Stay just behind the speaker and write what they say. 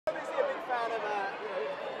kind of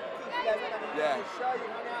Keith Lemon. I mean, the show, you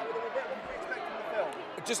hung out with him a bit. What did you expect from the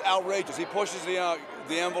film? Just outrageous. He pushes the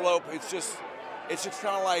envelope. It's just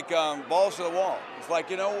kind of like balls to the wall. It's like,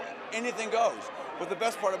 you know, anything goes. But the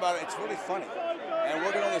best part about it, it's really funny. And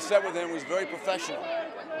working on the set with him was very professional,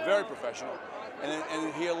 very professional.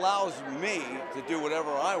 And he allows me to do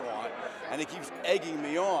whatever I want, and he keeps egging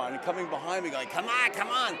me on and coming behind me going, come on, come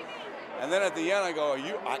on. And then at the end I go,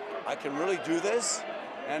 I can really do this?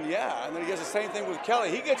 And yeah, and then he does the same thing with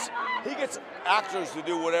Kelly. He gets actors to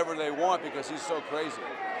do whatever they want because he's so crazy. I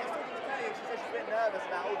was talking to Kelly and she said she's a bit nervous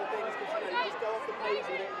about all the things because you just go off the page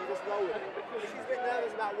with it and you just roll with it. She's a bit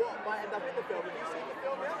nervous about what might end up in the film. Have you seen the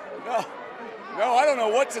film yet? No, I don't know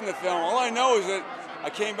what's in the film. All I know is that I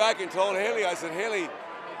came back and told Hayley, I said, Hayley,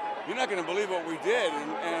 you're not going to believe what we did.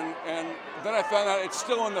 And then I found out it's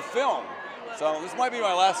still in the film. So this might be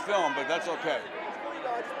my last film, but that's okay. Before you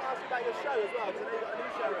go, I just want to ask you about your show as well, because I know you've got a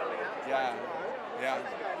new show coming out. Yeah. Are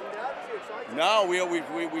you excited? No,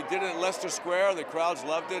 we did it at Leicester Square. The crowds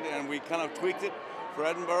loved it, and we kind of tweaked it for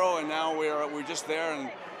Edinborough, and now we're just there, and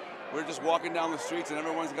we're just walking down the streets, and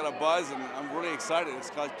everyone's got a buzz, and I'm really excited. It's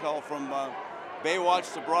called From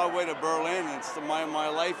Baywatch to Broadway to Berlin. It's my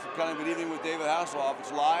life, kind of an evening with David Hasselhoff.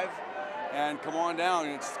 It's live, and come on down.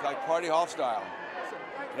 It's like Party Hall style. Awesome.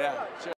 Thank you Yeah. very much. Sure.